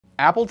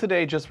Apple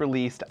today just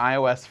released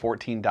iOS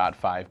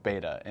 14.5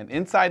 beta, and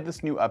inside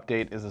this new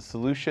update is a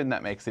solution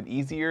that makes it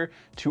easier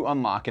to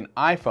unlock an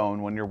iPhone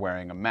when you're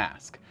wearing a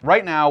mask.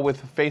 Right now,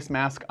 with face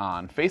mask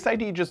on, Face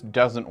ID just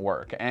doesn't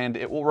work, and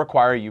it will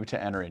require you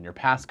to enter in your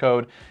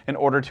passcode in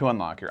order to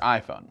unlock your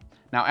iPhone.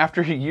 Now,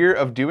 after a year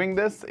of doing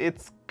this,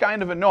 it's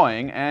kind of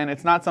annoying, and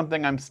it's not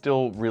something I'm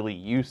still really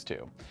used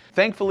to.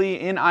 Thankfully,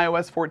 in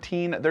iOS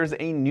 14, there's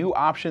a new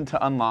option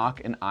to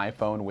unlock an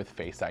iPhone with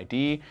Face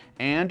ID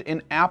and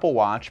an Apple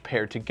Watch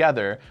paired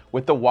together,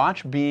 with the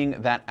watch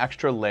being that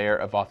extra layer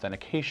of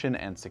authentication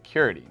and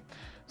security.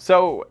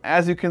 So,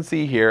 as you can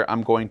see here,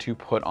 I'm going to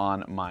put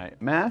on my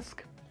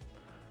mask,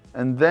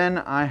 and then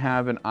I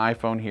have an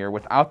iPhone here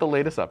without the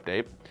latest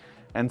update.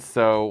 And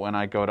so when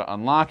I go to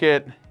unlock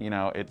it,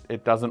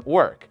 it doesn't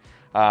work.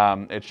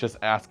 It's just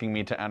asking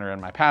me to enter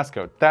in my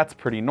passcode. That's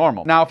pretty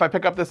normal. Now, if I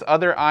pick up this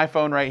other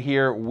iPhone right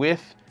here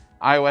with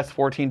iOS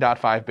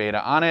 14.5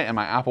 beta on it, and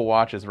my Apple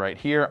Watch is right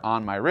here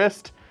on my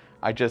wrist,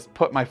 I just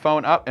put my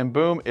phone up and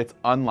boom, it's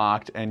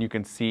unlocked. And you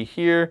can see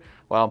here,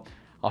 well,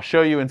 I'll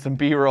show you in some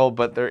B-roll,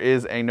 but there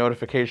is a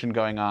notification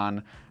going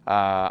on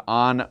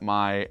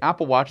my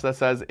Apple Watch that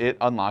says it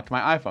unlocked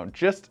my iPhone.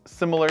 Just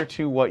similar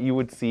to what you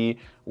would see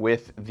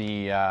with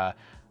the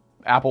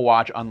Apple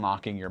Watch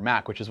unlocking your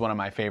Mac, which is one of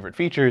my favorite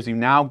features. You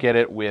now get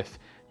it with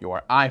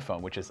your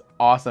iPhone, which is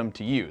awesome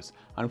to use.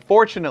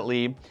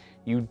 Unfortunately,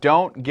 you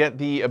don't get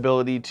the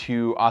ability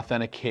to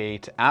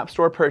authenticate App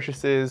Store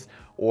purchases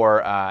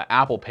or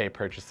Apple Pay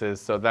purchases,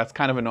 so that's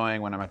kind of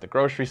annoying when I'm at the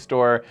grocery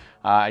store.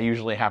 I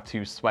usually have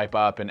to swipe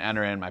up and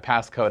enter in my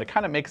passcode. It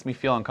kind of makes me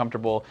feel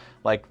uncomfortable,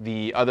 like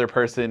the other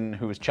person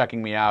who's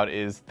checking me out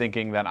is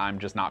thinking that I'm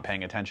just not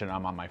paying attention,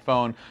 I'm on my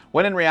phone,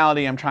 when in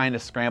reality I'm trying to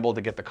scramble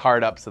to get the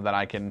card up so that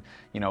I can,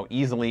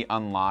 easily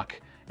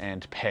unlock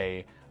and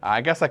pay. I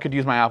guess I could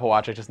use my Apple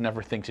Watch, I just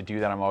never think to do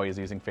that. I'm always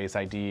using Face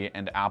ID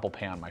and Apple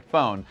Pay on my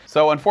phone.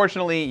 So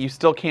unfortunately, you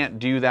still can't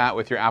do that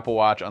with your Apple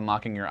Watch,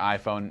 unlocking your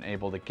iPhone,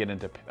 able to get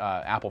into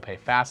Apple Pay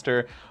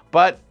faster.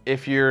 But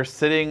if you're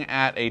sitting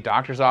at a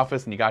doctor's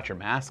office and you got your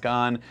mask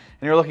on, and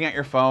you're looking at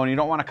your phone, you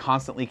don't want to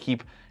constantly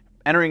keep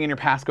entering in your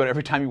passcode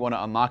every time you want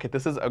to unlock it,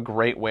 this is a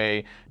great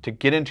way to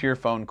get into your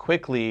phone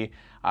quickly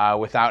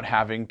without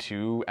having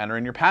to enter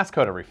in your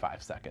passcode every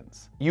 5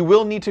 seconds. You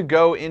will need to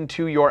go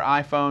into your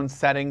iPhone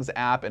settings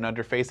app, and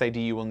under Face ID,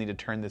 you will need to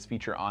turn this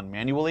feature on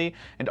manually.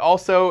 And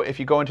also, if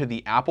you go into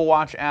the Apple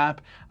Watch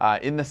app,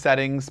 in the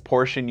settings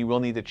portion, you will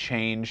need to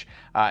change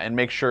and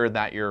make sure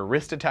that your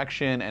wrist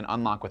detection and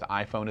unlock with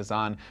iPhone is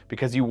on,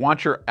 because you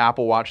want your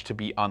Apple Watch to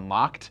be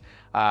unlocked.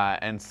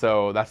 And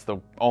so that's the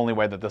only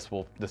way that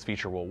this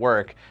feature will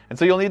work. And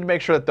so you'll need to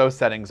make sure that those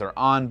settings are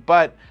on,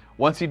 but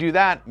once you do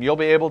that, you'll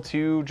be able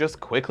to just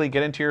quickly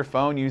get into your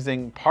phone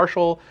using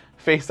partial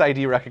Face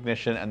ID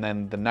recognition and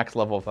then the next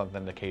level of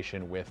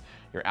authentication with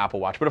your Apple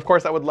Watch. But of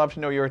course, I would love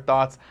to know your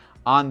thoughts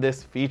on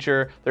this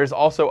feature. There's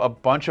also a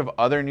bunch of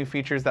other new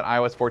features that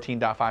iOS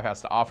 14.5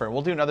 has to offer, and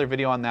we'll do another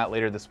video on that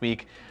later this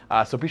week.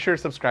 So be sure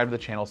to subscribe to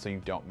the channel so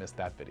you don't miss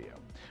that video.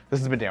 This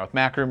has been Dan with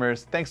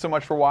MacRumors. Thanks so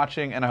much for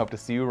watching, and I hope to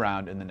see you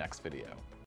around in the next video.